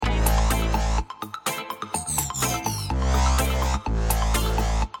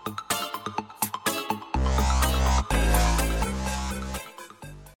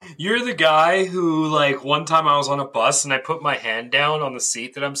You're the guy who, like, one time I was on a bus and I put my hand down on the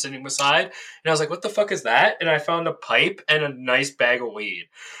seat that I'm sitting beside, and I was like, "What the fuck is that?" And I found a pipe and a nice bag of weed,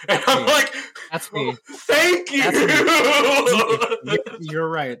 and I'm like, "That's me." Thank you. You're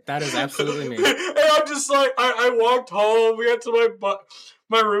right. That is absolutely me. And I'm just like, I walked home. We got to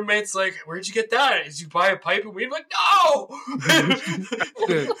my roommate's like, "Where'd you get that? Did you buy a pipe of weed?" I'm like, "No."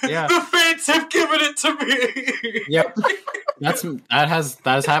 Yeah. The fates have given it to me. Yep. That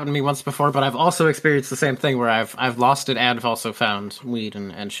has happened to me once before, but I've also experienced the same thing where I've lost it and I've also found weed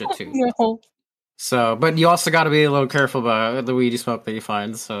and shit too. No. So, but you also got to be a little careful about the weed you smoke that you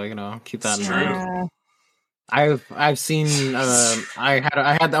find. So keep that in mind. Yeah. I've seen I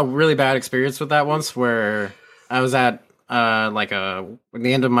had a really bad experience with that once where I was at the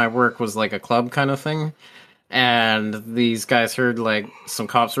end of my work was like a club kind of thing, and these guys heard like some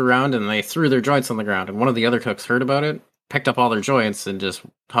cops were around and they threw their joints on the ground, and one of the other cooks heard about it, picked up all their joints and just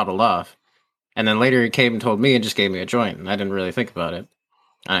huddled off. And then later he came and told me and just gave me a joint, and I didn't really think about it.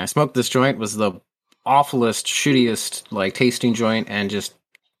 And I smoked this joint, was the awfulest, shittiest like tasting joint, and just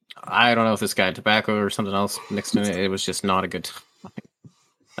I don't know if this guy had tobacco or something else mixed in it. It was just not a good time.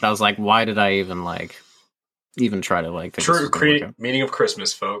 But I was like, why did I even try to think True meaning of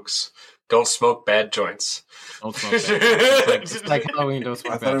Christmas, folks. Don't smoke bad joints. Don't smoke bad joints. It's like Halloween, don't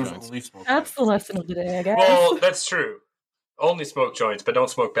smoke bad joints. That's the lesson of the day, I guess. Well, that's true. Only smoke joints, but don't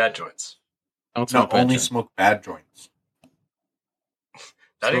smoke bad joints. Smoke bad joints.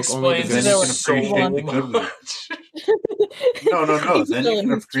 That explains so much. No. Then you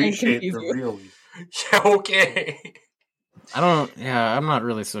can appreciate the real weed. Yeah, okay. I'm not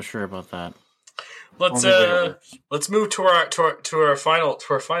really so sure about that. Let's move to our final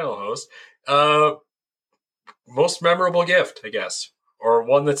host. Most memorable gift, I guess, or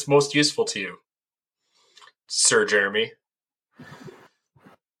one that's most useful to you, Sir Jeremy.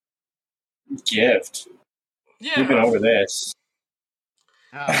 Gift. Yeah, we've been over this.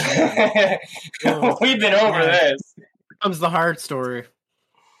 We've been over this. Here comes the hard story.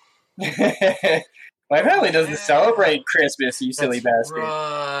 My family doesn't celebrate Christmas, you silly bastard.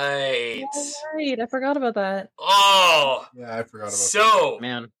 Right. Right, I forgot about that. Oh. Yeah, I forgot about that. So,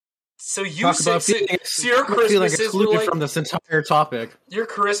 man. So you said your Christmases were like from this entire topic. Your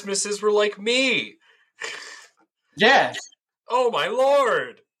Christmases were like me. Yeah. Oh my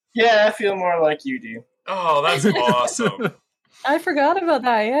lord. Yeah, I feel more like you do. Oh, that's awesome. I forgot about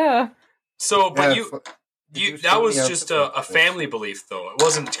that. Yeah. So, but you that was just a family belief, though. It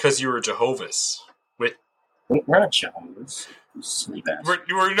wasn't because you were Jehovah's. We're not Jehovah's. You silly bastard.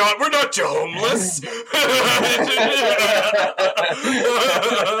 We're not Jehovah's.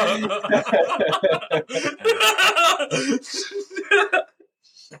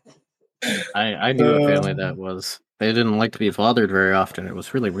 I knew a family that was. They didn't like to be fathered very often. It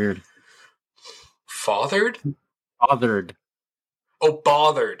was really weird. Fathered? Bothered. Oh,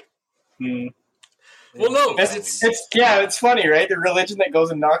 bothered. Well, no, it's funny, right? The religion that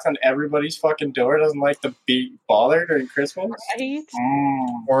goes and knocks on everybody's fucking door doesn't like to be bothered during Christmas, right?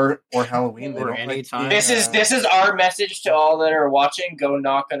 Or Halloween, or any time. This is our message to all that are watching. Go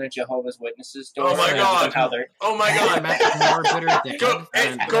knock on a Jehovah's Witnesses door. Oh my god! Oh my god!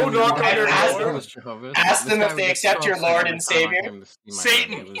 Go knock on their door. Ask them if they accept your Lord and Savior.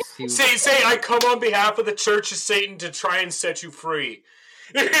 Satan, say I come on behalf of the Church of Satan to try and set you free.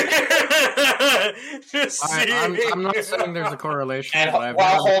 I'm not saying there's a correlation. And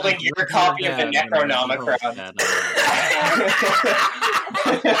while holding your copy of the Necronomicon.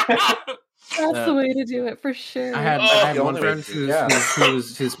 That's the way to do it for sure. I had one friend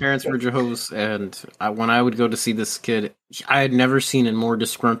whose parents were Jehovah's, and when I would go to see this kid, I had never seen a more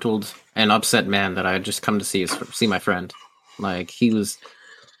disgruntled and upset man that I had just come to see my friend. Like, he was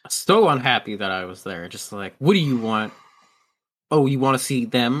so unhappy that I was there. Just like, what do you want? Oh, you want to see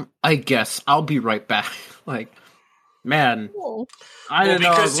them? I guess I'll be right back. Like, man, I don't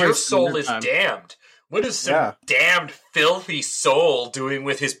know. Because your soul is damned. What is some damned, filthy soul doing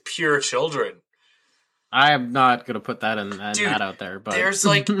with his pure children? I am not going to put that that out there. But there's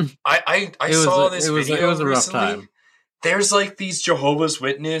like, I saw this video. It was a rough time. There's like these Jehovah's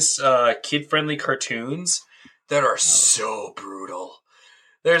Witness kid-friendly cartoons that are so brutal.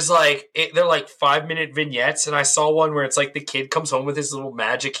 There's they're like 5-minute vignettes, and I saw one where it's like the kid comes home with his little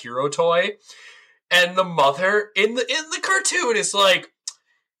magic hero toy, and the mother in the cartoon is like,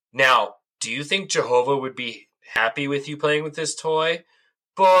 "Now, do you think Jehovah would be happy with you playing with this toy?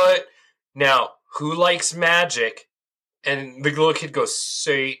 But now, who likes magic?" And the little kid goes,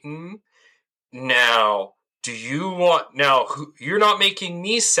 "Satan. Now, you're not making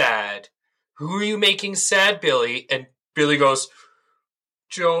me sad. Who are you making sad, Billy?" And Billy goes,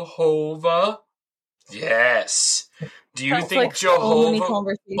 Jehovah? Yes. Do you Sounds think like so many Jehovah?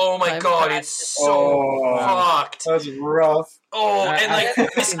 conversations Oh my I've god, had. it's so fucked. That's rough. Oh, I- and like I-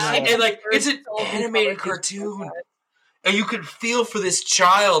 this I- kid, and like it's an so many animated conversations I've cartoon, had. and you can feel for this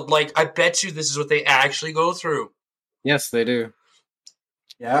child. Like, I bet you this is what they actually go through. Yes, they do.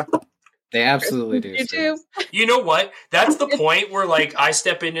 Yeah. They absolutely do. You Stu. do? You know what? That's the point where like I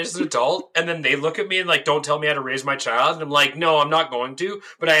step in as an adult, and then they look at me and like don't tell me how to raise my child, and I'm like, no, I'm not going to,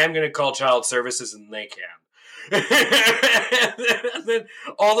 but I am going to call child services, and they can. And then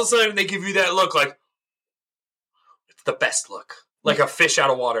all of a sudden they give you that look, like it's the best look, like a fish out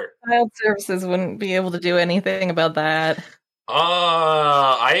of water. Child services wouldn't be able to do anything about that.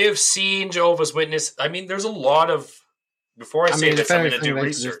 I have seen Jehovah's Witness. I mean, there's a lot of. Before I say mean, this, if I'm going to anything, do they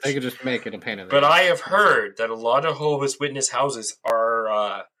research. they could just make it a pain in the But ass. I have heard that a lot of Jehovah's Witness houses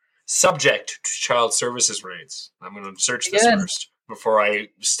are subject to child services raids. I'm going to search this Good. first before I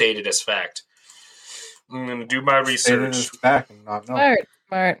state it as fact. I'm going to do my research. Back and not know.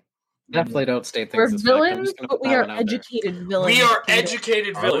 Smart. Definitely don't state things We're as fact. I'm villains, just gonna but put we that are one out there. educated villains. We are Peter.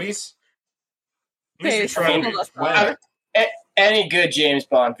 educated Are we? villains. At least Okay, we so try to hold be. us When? up. Any good James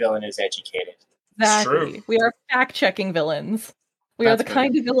Bond villain is educated. Exactly. true. We are fact-checking villains. We are That's the fair.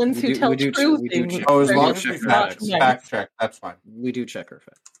 kind of villains We who do- tell we do- truth. we do in check- Oh, as very long we as check we for not facts. nice. fact check, that's fine. We do check our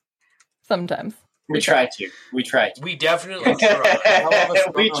facts. Sometimes. We try to. We definitely try. Some of us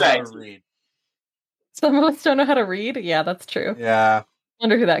don't We know how tried to to. read. Some of us don't know how to read. Yeah, that's true. Yeah.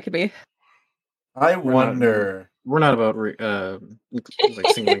 Wonder who that could be. I wonder. We're not about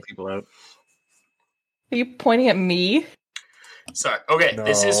like singling people out. Are you pointing at me? Sorry. Okay,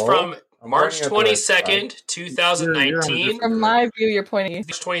 this is No. from I'm March pointing at the right 22nd, 2019. From my view, you're pointing at me.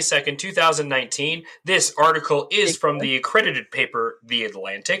 March 22nd, 2019. This article is from the accredited paper, The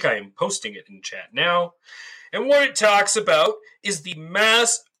Atlantic. I am posting it in chat now. And what it talks about is the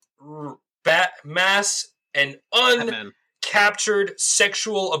mass and Batman. uncaptured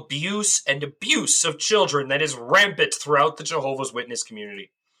sexual abuse and abuse of children that is rampant throughout the Jehovah's Witness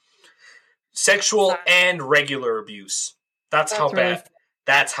community. Sexual and regular abuse. That's how really bad.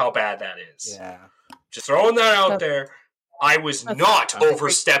 That's how bad that is. Yeah. Just throwing that out That's- there. I was that's- not that's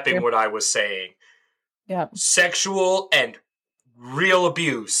overstepping what I was saying. Yeah. Sexual and real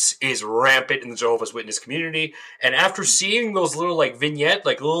abuse is rampant in the Jehovah's Witness community. And after seeing those little like vignette,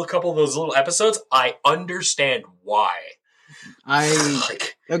 like a little couple of those little episodes, I understand why. I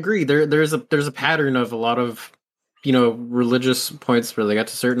Like, agree. There's a pattern of a lot of religious points where they get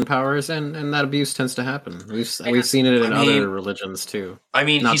to certain powers, and that abuse tends to happen. We've seen it in I mean- other religions too, I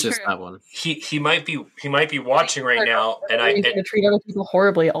mean, not he's just that one. he might be watching right now, and He's going to treat other people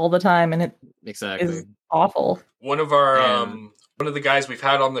horribly all the time, and it Exactly. is awful. one of our Yeah. one of the guys we've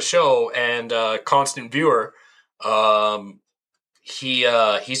had on the show and constant viewer,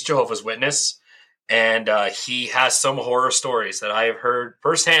 he's Jehovah's Witness, and he has some horror stories that I have heard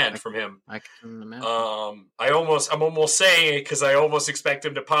firsthand from him. I can imagine. I'm almost saying it because I almost expect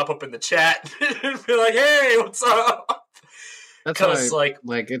him to pop up in the chat and be like, "Hey, what's up?" That's why, Because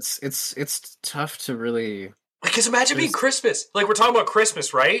like it's tough to really. Because imagine being There's- Christmas. Like we're talking about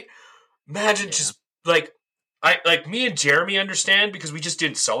Christmas, right? Imagine Yeah. just like me and Jeremy understand because we just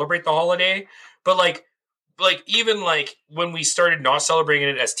didn't celebrate the holiday. But like even like when we started not celebrating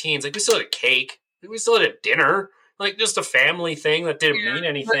it as teens, like we still had a cake, we still had a dinner, like just a family thing that didn't mean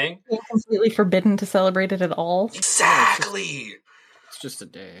anything. Being completely forbidden to celebrate it at all. Exactly. It's just a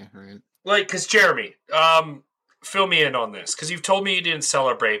day, right? Like, because Jeremy, fill me in on this because you've told me you didn't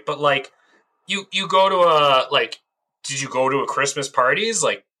celebrate, but like you go to a did you go to a Christmas parties?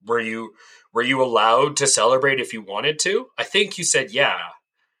 Like, were you allowed to celebrate if you wanted to? I think you said yeah.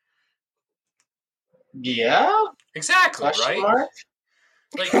 Yeah? Exactly, Question right? mark?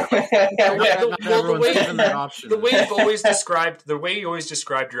 Like Not everyone's given that option. the way you always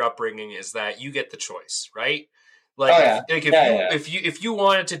described your upbringing is that you get the choice, right? Like, Oh, yeah. if you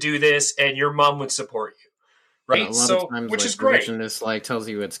wanted to do this and your mom would support you, right? A lot So, of times, which like, is great. religion is like tells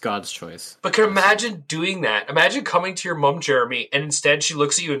you it's God's choice. But can imagine doing that. Imagine coming to your mom, Jeremy, and instead she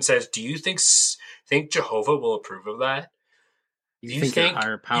looks at you and says, "Do you think Jehovah will approve of that?" You You think, think- your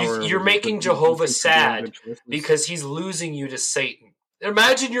higher power you're would- making would- Jehovah you think you're doing sad good choices? Because he's losing you to Satan.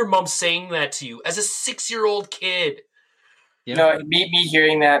 Imagine your mom saying that to you as a 6-year-old kid. Yeah. No, me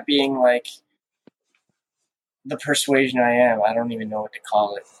hearing that being like the persuasion I am, I don't even know what to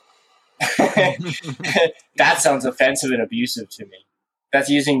call it. That sounds offensive and abusive to me. That's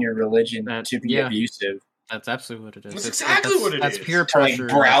using your religion to be yeah. abusive. That's absolutely what it is. That's exactly what it That's is. pure To like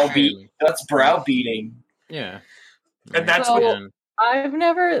pressure. browbeat. That's browbeating. Yeah. And that's So- what And- I've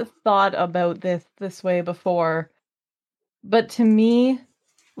never thought about this way before, but to me,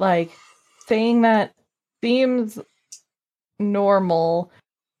 like saying that seems normal.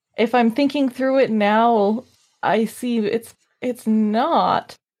 If I'm thinking through it now, I see it's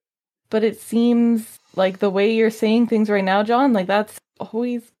not. But it seems like the way you're saying things right now, John, like that's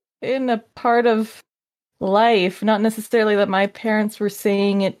always been a part of life. Not necessarily that my parents were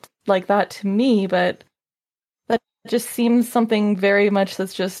saying it like that to me, but that just seems something very much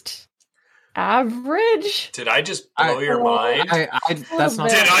that's just average. Did I just blow your mind? That's not.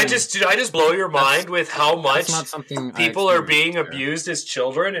 Did I just blow your mind with how much not something people are being abused as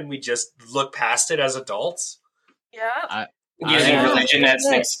children, and we just look past it as adults? Yeah. Using religion as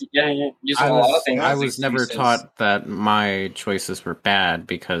an excuse. Yeah, using a lot of things. I was never taught that my choices were bad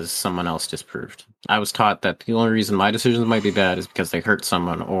because someone else disproved. I was taught that the only reason my decisions might be bad is because they hurt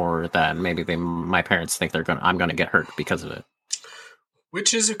someone, or that maybe my parents think I'm gonna get hurt because of it.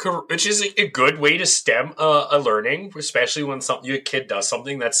 Which is a good way to stem a learning, especially when a kid does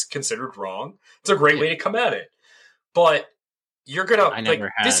something that's considered wrong. It's a great way to come at it. But you're gonna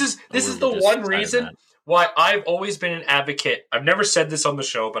this is the one reason why I've always been an advocate. I've never said this on the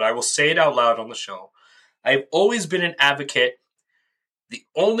show, but I will say it out loud on the show. I've always been an advocate. The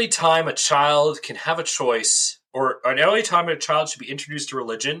only time a child can have a choice, or the only time a child should be introduced to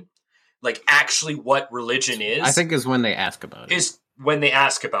religion, like actually what religion is, I think is when they ask about it. Is when they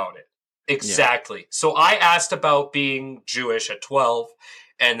ask about it. Exactly. Yeah. So I asked about being Jewish at 12,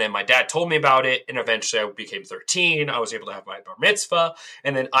 and then my dad told me about it, and eventually I became 13. I was able to have my bar mitzvah,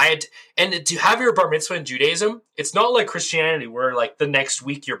 and then and to have your bar mitzvah in Judaism, it's not like Christianity where like the next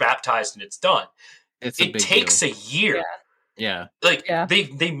week you're baptized and it's done. It takes a year. Yeah.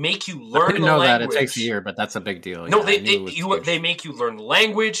 They make you learn the language. That it takes a year, but that's a big deal. No, they make you learn the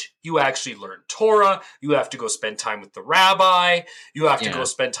language. You actually learn Torah. You have to go spend time with the rabbi. You have to go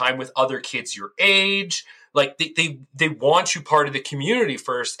spend time with other kids your age. Like they want you part of the community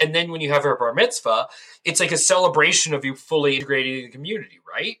first, and then when you have your bar mitzvah, it's like a celebration of you fully integrating in the community,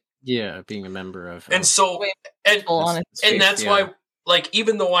 right? Yeah, being a member of. And so, that's why, like,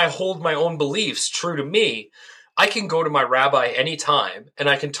 even though I hold my own beliefs true to me, I can go to my rabbi anytime and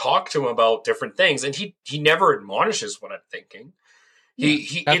I can talk to him about different things, and he never admonishes what I'm thinking.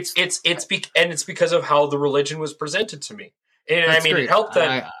 It's because of how the religion was presented to me. And I mean, great. It helped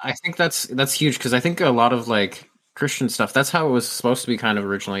that. I think that's huge, because I think a lot of like Christian stuff, that's how it was supposed to be kind of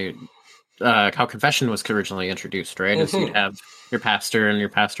originally, how confession was originally introduced, right? Mm-hmm. Is you'd have your pastor, and your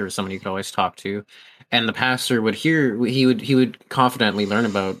pastor is someone you could always talk to, and the pastor would he would confidently learn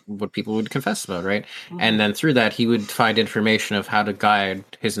about what people would confess about, right? Mm-hmm. And then through that, he would find information of how to guide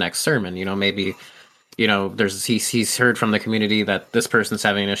his next sermon. You know, maybe, you know, he's heard from the community that this person's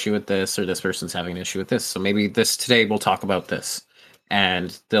having an issue with this, or this person's having an issue with this. So maybe today we'll talk about this,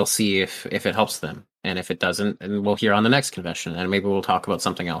 and they'll see if it helps them. And if it doesn't, and we'll hear on the next confession, and maybe we'll talk about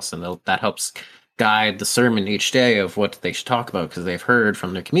something else. And that helps guide the sermon each day of what they should talk about, because they've heard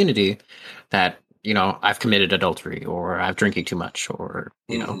from their community that, you know, I've committed adultery, or I'm drinking too much, or,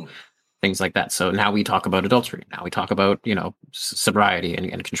 you know, things like that. So now we talk about adultery. Now we talk about, you know, sobriety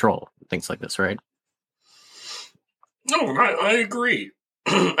and control, things like this, right? No, I agree.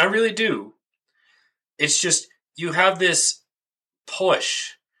 I really do. It's just, you have this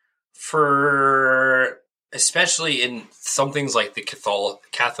push for, especially in some things like the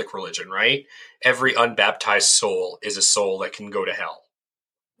Catholic religion, right? Every unbaptized soul is a soul that can go to hell.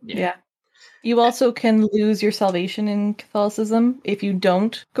 Yeah. You also can lose your salvation in Catholicism. If you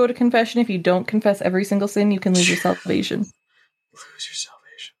don't go to confession, if you don't confess every single sin, you can lose your salvation. Lose your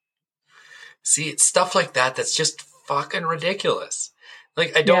salvation. See, it's stuff like that that's just fucking ridiculous.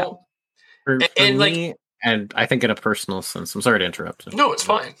 Like, I don't... For me, like, and I think in a personal sense, I'm sorry to interrupt. No, it's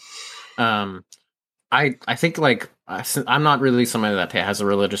fine. I think, like, I'm not really somebody that has a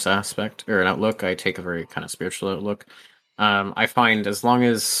religious aspect or an outlook. I take a very kind of spiritual outlook. I find as long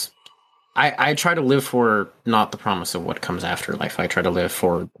as I try to live for not the promise of what comes after life. I try to live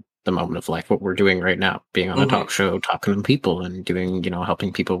for the moment of life, what we're doing right now, being on a talk show, talking to people, and doing, you know,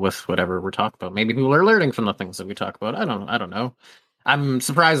 helping people with whatever we're talking about. Maybe people are learning from the things that we talk about. I don't know. I'm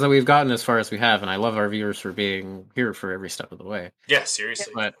surprised that we've gotten as far as we have, and I love our viewers for being here for every step of the way. Yeah,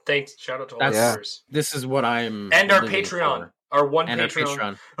 seriously. But thanks. Shout out to all our viewers. This is what I'm... And our Patreon. Our one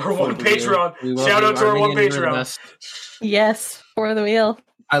Patreon. Our one Patreon. Shout out to our one Patreon. Yes, for the wheel.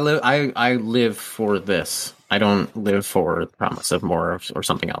 I live for this. I don't live for the promise of more or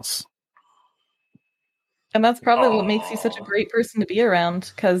something else. And that's probably what makes you such a great person to be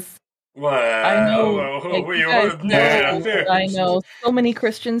around, because... Well, I know so many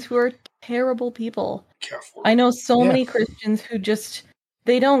Christians who are terrible people. Careful. I know so many Christians who just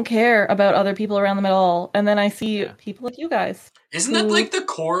they don't care about other people around them at all. And then I see people like you guys. Isn't that like the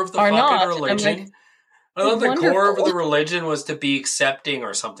core of the are fucking not, and, religion? like, I thought the core of wonderful. the religion was to be accepting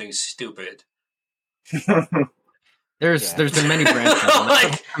or something stupid. There's been many branches. And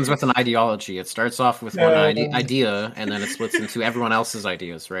Like- it comes with an ideology. It starts off with one idea, and then it splits into everyone else's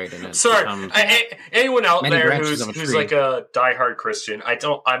ideas, right? And it Sorry, becomes anyone out many there branches of a who's tree. like a diehard Christian,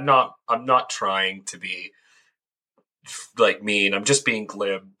 I'm not trying to be like mean. I'm just being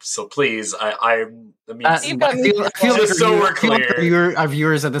glib. So please, I mean, I You've got feel me- like Just so we're our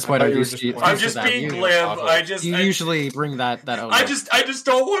viewers at this point I are thought you were used just to. playing. I'm used to just that being view. glib. You usually bring that over. I just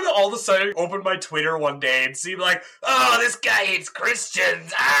don't want to all of a sudden open my Twitter one day and see like, oh, this guy hates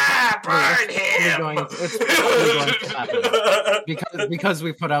Christians. Burn him. It's probably going to happen. because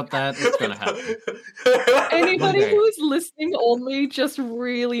we put out that it's going to happen. Anybody One day. who's listening only just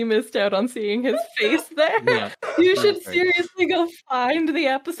really missed out on seeing his face there. Yeah. You should Perfect. seriously go find the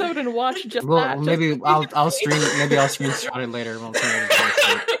episode and watch just Well, that. maybe just- I'll stream. Maybe I'll screenshot it later. We'll turn it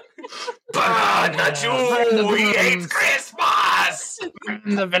into Burn the Jew. He hates Christmas.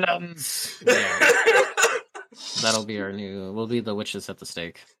 the villains. Yeah. That'll be our new. We'll be the witches at the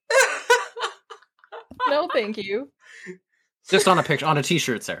stake. No, thank you. Just on a picture, on a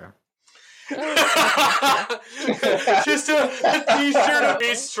T-shirt, Sarah. Just a t-shirt of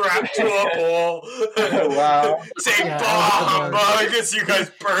me strapped to a pole. Wow. Say Yeah, bomb. I guess you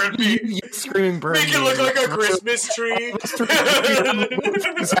guys burned me. You screaming burn. Make it look like a Christmas tree.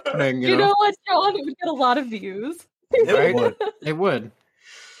 What's happening? You know what, John? It would get a lot of views. Right? Would. It would.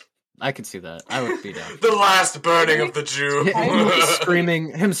 I could see that. I would be down. The last burning of the Jew.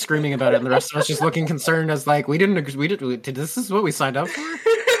 Him screaming about it, and the rest of us just looking concerned as like we didn't agree. This is what we signed up for.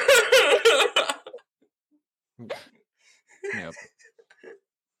 Yep.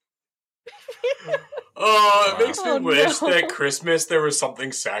 Oh, it makes me Oh, wish no. that Christmas there was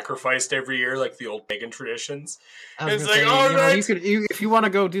something sacrificed every year, like the old pagan traditions. I was It's gonna like, say, all right. you could, if you want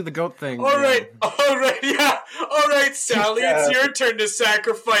to go do the goat thing. All right, yeah. All right, Sally, Yeah. it's your turn to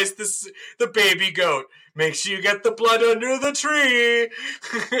sacrifice the baby goat. Make sure you get the blood under the tree.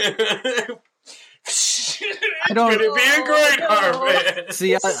 I don't- It's gonna be a great Oh, no. harvest.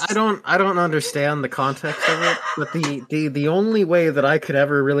 See, I don't understand the context of it, but the only way that I could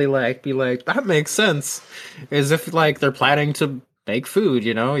ever really be like that makes sense is if like they're planning to make food.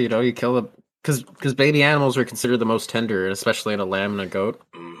 You you kill the because baby animals are considered the most tender, especially in a lamb and a goat.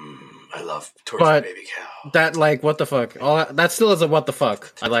 I love tortured But- baby cow. That like what the fuck? That still is a what the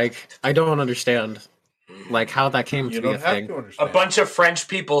fuck. I don't understand like how that came You to be a don't have thing. to A understand. bunch of French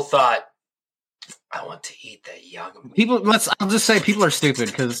people thought, I want to eat that young meat. I'll just say people are stupid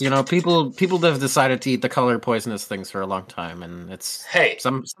because people have decided to eat the color poisonous things for a long time, and it's Hey,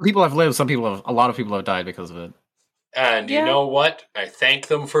 some people have lived, a lot of people have died because of it. and you Yeah. know what? I thank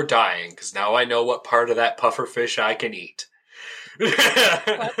them for dying, because now I know what part of that puffer fish I can eat.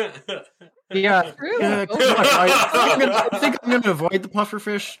 Yeah, True. I think I'm gonna avoid the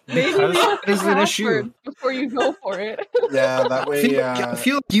pufferfish Maybe because read it is an issue. passwords before you go for it. Yeah, that I way.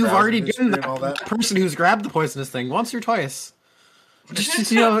 feel like you've already browser been history and all that that. person who's grabbed the poisonous thing once or twice. Just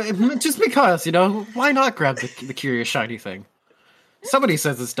just because why not grab the curious shiny thing? Somebody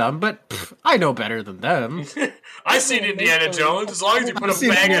says it's dumb, but I know better than them. I seen Indiana Jones. As long as you put I've a seen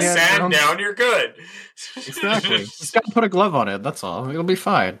bag of Indiana sand Jones. down, you're good. Exactly. Just gotta put a glove on it. That's all. It'll be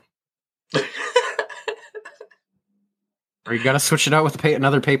fine. Or you gotta switch it out with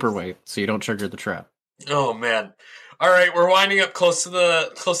another paperweight so you don't trigger the trap. Oh man! All right, we're winding up close to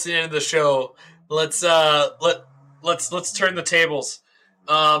the end of the show. Let's turn the tables.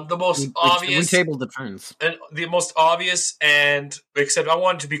 The most We obvious tabled the turns. and the most obvious, and except I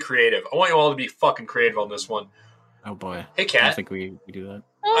want it to be creative. I want you all to be fucking creative on this one. Oh boy. Hey, I don't Cat. think we do that.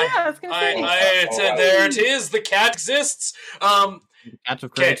 Oh yeah, I was gonna say. There it is. The cat exists. The catch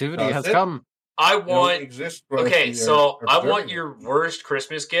of creativity Does has it? come. I They don't want. exist unless Okay, we so are I want observing your worst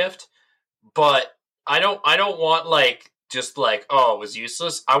Christmas gift, but I don't want like just like, oh, it was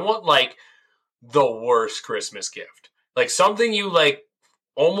useless. I want like the worst Christmas gift. Like something you like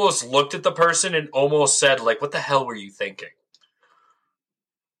almost looked at the person and almost said like, what the hell were you thinking?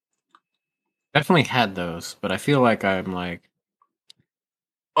 Definitely had those, but I feel like I've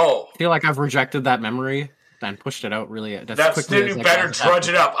Oh, rejected that memory and pushed it out really as that's quickly then as you I better can. trudge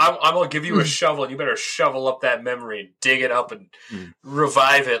it up. I'm gonna give you a shovel. You better shovel up that memory and dig it up and Mm.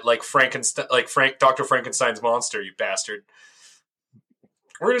 revive it like Frankenstein, like Dr. Frankenstein's monster. You bastard.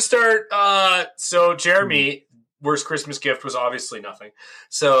 We're gonna start. So Jeremy, worst Christmas gift was obviously nothing.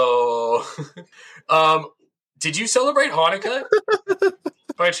 So, did you celebrate Hanukkah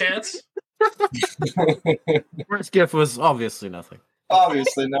by chance? Worst gift was obviously nothing.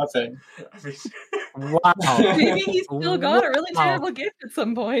 Obviously nothing. Wow. Maybe he still got a really terrible gift at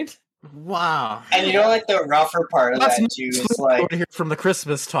some point. Wow. And you know, like the rougher part of That's that too is like here from the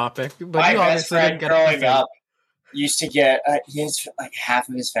Christmas topic. But my you best obviously friend didn't get growing anything. up used to get his like half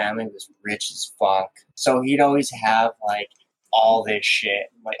of his family was rich as fuck, so he'd always have like all this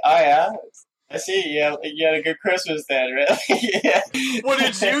shit. I'm like, oh yeah, I see. Yeah, you had a good Christmas then, right? Yeah. What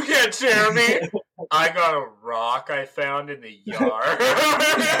did you get, Jeremy? I got a rock I found in the yard.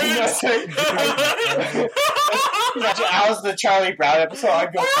 I was the Charlie Brown episode. I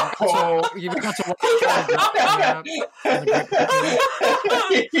go, oh. You got to watch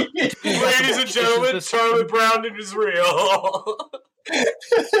Ladies and gentlemen, Charlie Brown is real.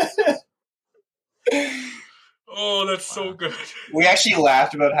 Oh, that's so good. We actually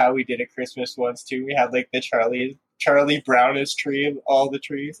laughed about how we did a Christmas once too. We had like the Charlie Brownist tree of all the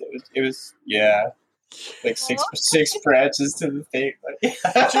trees. It was yeah, like six branches to the thing. Like,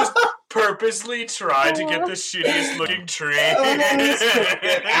 Just purposely tried to get the shittiest looking tree.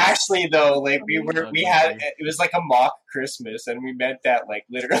 Actually, though, like we had it was like a mock Christmas, and we meant that like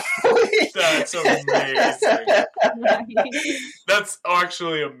literally. That's amazing. That's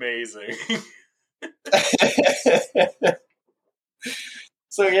actually amazing.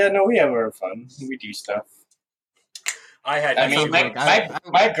 So yeah, no, we have our fun. We do stuff. I mean,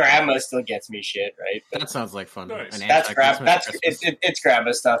 my grandma still gets me shit, right? That sounds like fun. Nice. It's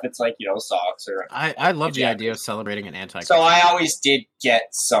grandma stuff. It's like, you know, socks or. I love the idea of celebrating an anti. So I always did get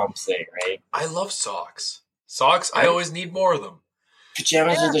something, right? I love socks. Socks, I always need more of them.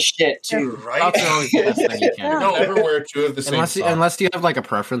 Pajamas are the shit too, Right? Socks are always the best thing you can. No, Never wear two of the same socks. Unless you have like a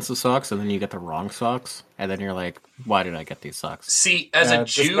preference of socks, and then you get the wrong socks, and then you're like, "Why did I get these socks?" See, as a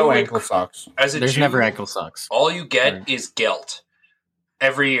just Jew, no ankle socks. There's never ankle socks. All you get is gelt.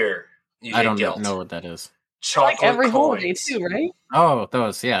 Every year, you get I don't gelt. know what that is. Chocolate Like every coins. holiday too, right? Oh,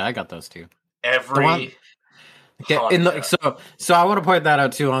 those. Yeah, I got those too. Every Hanukkah. So I want to point that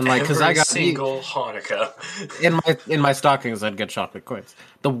out too on like because I got single Hanukkah in my stockings I'd get chocolate coins.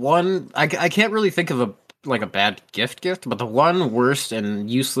 The one I can't really think of a bad gift, but the one worst and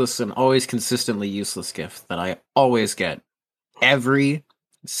useless and always consistently useless gift that I always get every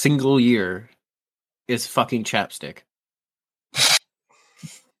single year is fucking chapstick.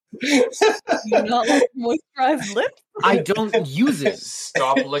 You not like moisturized lips? I don't use it.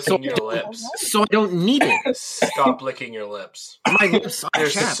 Stop licking your lips. So I don't need it. Stop licking your lips. My lips are They're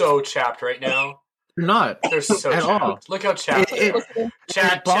chapped. so chapped right now. They're not. They're so At chapped. all. Look how chapped they are.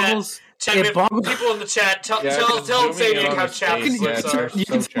 Chat, boggles. It boggles. people in the chat, tell just Xavier zooming in how on his chapped face, his lips they're are. You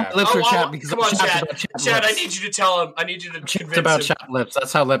can so tell my chapped. lips are chapped because Come I'm on, chapped Chad. about chapped Chad, I lips. need you to tell him. I need you to It's convince about him. chapped lips.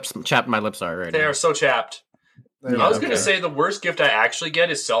 That's how chapped my lips are right They now. are so chapped. I was going to say the worst gift I actually get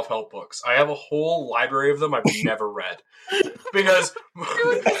is self-help books. I have a whole library of them I've never read. Because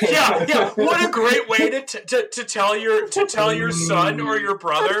yeah, what a great way to tell your son or your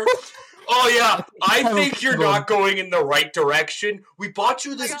brother, oh yeah, I think you're not going in the right direction. We bought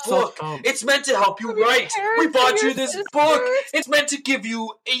you this book. It's meant to help you write. We bought you this book. It's meant to give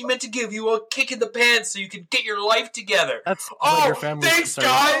you a kick in the pants so you can get your life together. That's what your Oh, family thanks,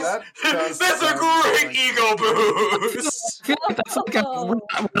 concern. guys. That does That's a sound great like- ego boost. I feel like that's like we're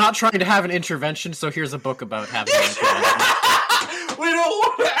not trying to have an intervention, so here's a book about having an intervention. We don't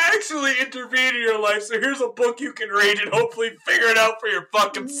want to actually intervene in your life, so here's a book you can read and hopefully figure it out for your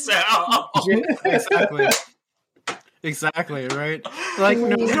fucking self. Yeah, exactly, right? Like, no,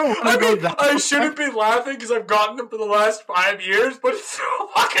 you don't want I to go mean, that. I shouldn't be laughing because I've gotten them for the last 5 years, but it's so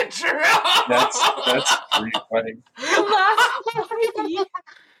fucking true. That's pretty funny.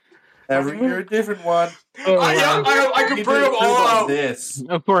 Every year a different one. I can bring them all out. This.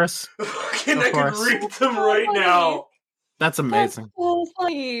 Of course, And I can read them right now. that's amazing. So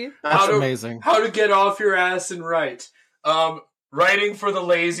funny. That's amazing. How to get off your ass and write. Writing for the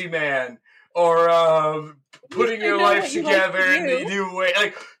lazy man. Or putting your life together in a new way.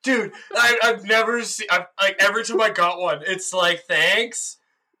 Like, dude, I've never seen... like, every time I got one, it's like, thanks.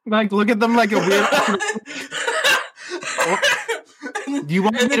 Like, look at them like a weird. Do you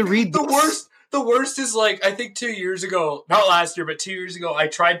want me to read the worst is like, I think 2 years ago, not last year, but 2 years ago, I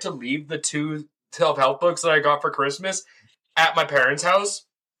tried to leave the 2 self-help books that I got for Christmas at my parents' house.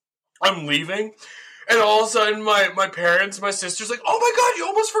 I'm leaving, and all of a sudden my parents, my sister's like, oh my god, you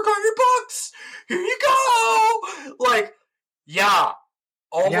almost forgot your books! Here you go! Like, yeah,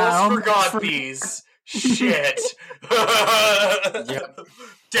 almost forgot these. Shit. Yep.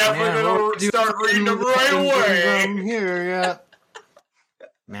 Definitely gonna start reading them right away. Here, yeah.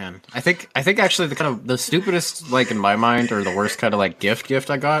 Man, I think actually the stupidest, like in my mind, or the worst kind of like gift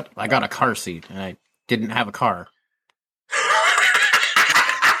I got a car seat, and I didn't have a car.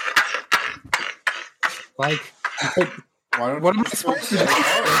 Like, Why don't what you am I just supposed to do?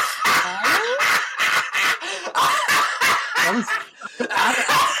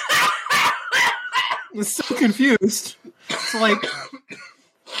 I was so confused. It's like,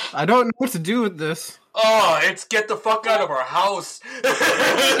 I don't know what to do with this. Oh, it's get the fuck out of our house. Get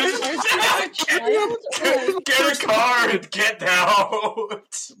a car and get out.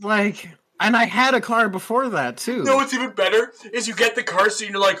 Like, and I had a car before that, too. You know what's even better? Is you get the car seat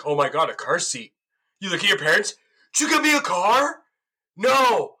and you're like, oh my god, a car seat. You look at your parents, did you get me a car?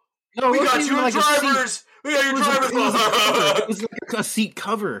 No, we got you like drivers. We got your drivers. It was like a seat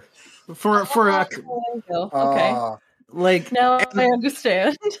cover for a Okay. like. Now I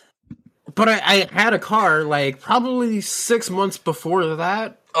understand. But I had a car like probably 6 months before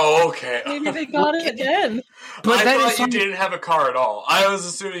that. Oh, okay. Maybe they got it again. But I thought you didn't have a car at all. I was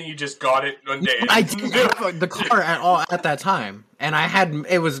assuming you just got it one day. I didn't have the car at all at that time, and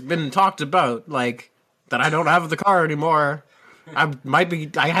it was been talked about like that I don't have the car anymore. I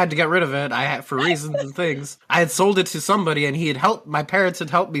had to get rid of it. For reasons and things. I had sold it to somebody, and my parents had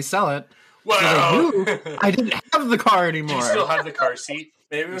helped me sell it. Wow. So they knew I didn't have the car anymore. Do you still have the car seat?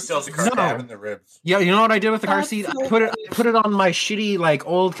 Maybe it was still just the car stabbing the ribs. Yeah, you know what I did with the car seat? so I put it on my shitty like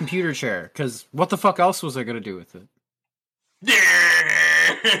old computer chair because what the fuck else was I gonna do with it?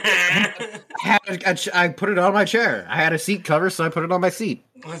 I put it on my chair. I had a seat cover, so I put it on my seat.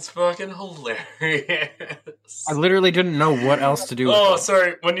 That's fucking hilarious. I literally didn't know what else to do with Oh, it.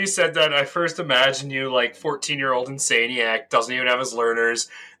 sorry. When you said that, I first imagined you like 14-year-old Insaniac, doesn't even have his learners.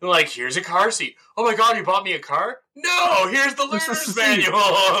 And like, here's a car seat. Oh my god, you bought me a car? No, here's the This is learner's the seat.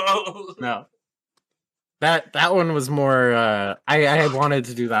 manual. No. That one was more. I had wanted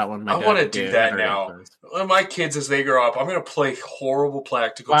to do that one. I want to do that now. My kids, as they grow up, I'm going to play horrible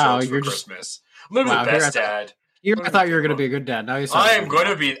practical jokes for Christmas. I'm going to be the best dad. I thought you were going to be a good dad. Now you sound. I'm going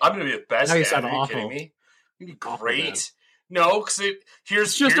to be the best now you dad. sound Are you awful. kidding me? You'd be great. No, because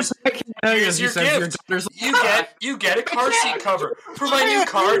here's just here's your gift. You get a car seat cover for my new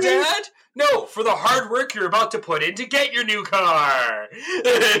car, Dad. No, for the hard work you're about to put in to get your new car.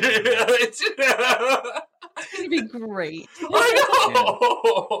 It's gonna be great. I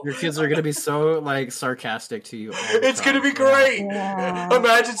know. Your kids are gonna be so like sarcastic to you. It's gonna be great. Yeah.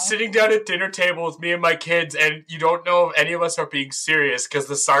 Imagine sitting down at dinner table with me and my kids, and you don't know if any of us are being serious because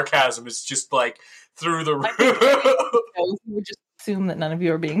the sarcasm is just like through the roof. You would just assume that none of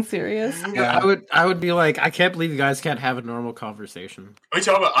you are being serious. Yeah, I would be like, I can't believe you guys can't have a normal conversation. What are you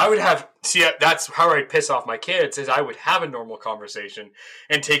talking about? I would have, that's how I piss off my kids, is I would have a normal conversation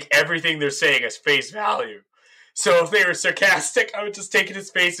and take everything they're saying as face value. So if they were sarcastic, I would just take it as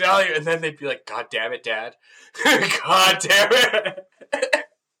face value, and then they'd be like, God damn it, Dad. God damn it.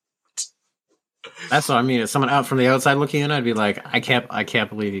 That's what I mean. If someone out from the outside looking in, I'd be like, I can't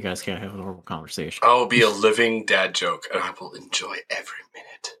believe you guys can't have a normal conversation. I will be a living dad joke, and I will enjoy every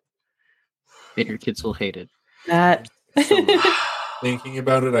minute. And your kids will hate it. That. Thinking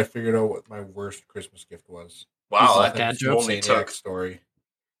about it, I figured out what my worst Christmas gift was. Wow, that dad joke only Insaniac took. story.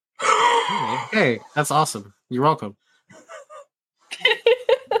 Hey, that's awesome. You're welcome.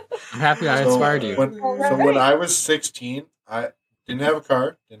 I'm happy I inspired you. When I was 16, I didn't have a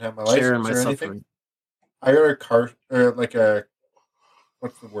car, didn't have my Sharing license my or anything. suffering. I got a car, or like a,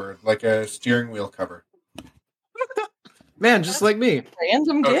 what's the word? Like a steering wheel cover. Man, just like me.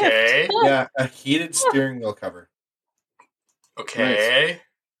 Random gift. Okay. Yeah, a heated steering wheel cover. Okay.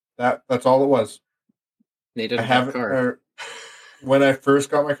 That's all it was. They I didn't have a haven't. car. When I first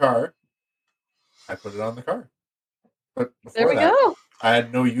got my car, I put it on the car. But There before we that, go. I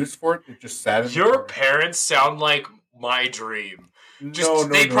had no use for it. It just sat in the Your corner. parents sound like my dream. Just No,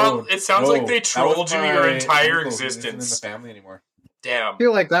 they no. probably it sounds like they That was trolled you your my entire uncle who isn't existence. in the family anymore. Damn. I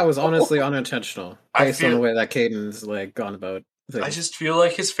feel like that was honestly unintentional, I based on feel- the way that Caden's like gone about things. I just feel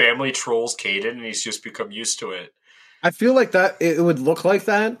like his family trolls Caden and he's just become used to it. I feel like that it would look like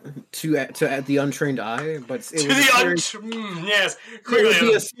that to the untrained eye, but To the yes.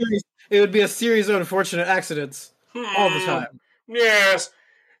 it would be a series of unfortunate accidents all the time. Yes.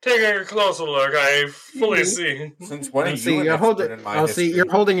 Taking a closer look, I fully see. Since when are you See, an you're expert holding. in my Oh, history? see,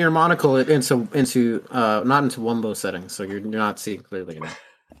 you're holding your monocle into not into Wumbo settings, so you're not seeing clearly enough.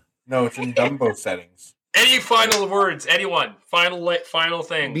 No, it's in Dumbo settings. Any final words? Anyone? Final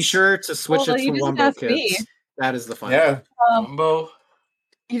things. Be sure to switch Well, it you to didn't Wumbo ask me. Kids. That is the final. Yeah, Wumbo.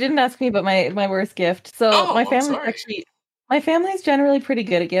 You didn't ask me about my worst gift. So Oh, my I'm family sorry. my family's generally pretty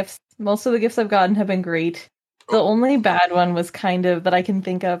good at gifts. Most of the gifts I've gotten have been great. The Oh. only bad one was kind of that I can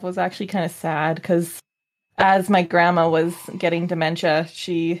think of was actually kind of sad because as my grandma was getting dementia,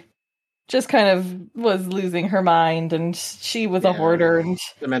 she just kind of was losing her mind, and she was a Yeah. hoarder. And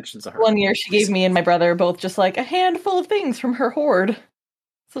Dimensions are one year she gave me and my brother both just like a handful of things from her hoard.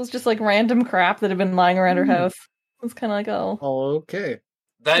 So it's just like random crap that had been lying around her house. It was kind of like, oh, okay.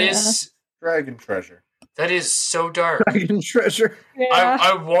 That Yeah. is Dragon treasure. that is so dark. Dragon treasure. yeah.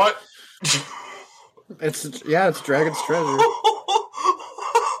 I want. It's dragon's treasure.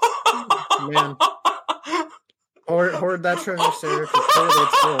 Man. Hoard that treasure, Sarah, because clearly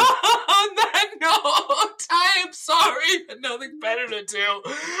it's full. On that note, I am sorry, but nothing better to do.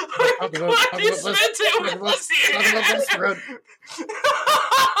 I'm glad you spent it with us here.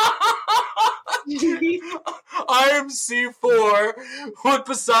 I am C4. What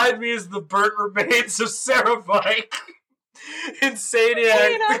beside me is the burnt remains of Sarah Vike.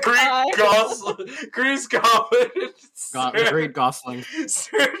 Insaniac, the Greek Goblin, The great Gosling.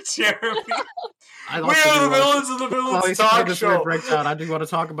 Sir Jeremy. I We are the villains of the Villains Talk Show. Breakdown. I do want to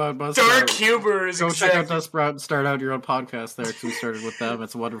talk about Buzzsprout. Dark humor is Go check out exactly. Buzzsprout and start out your own podcast there, because we started with them.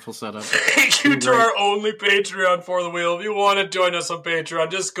 It's a wonderful setup. Thank you to Great. our only Patreon for the wheel. If you want to join us on Patreon,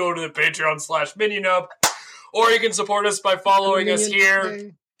 just go to the Patreon/MinionUp, or you can support us by following us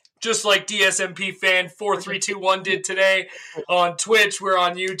here, just like DSMP fan 4321 did today on Twitch. We're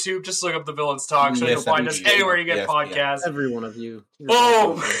on YouTube. Just look up the Villains Talk Show. You'll find us anywhere you get Yes, podcasts. Every one of you. You're Boom.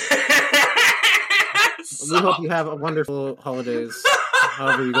 welcome. We hope you have a wonderful holidays,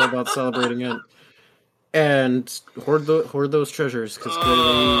 however you go about celebrating it. And hoard those treasures, because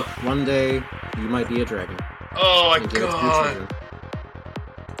clearly one day you might be a dragon. Oh my And give it to your god. children.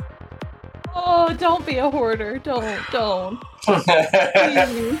 Oh, don't be a hoarder. Don't. Please.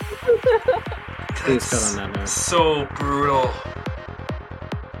 Please cut on that note. So brutal.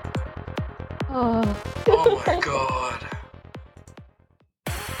 Oh. Oh my god.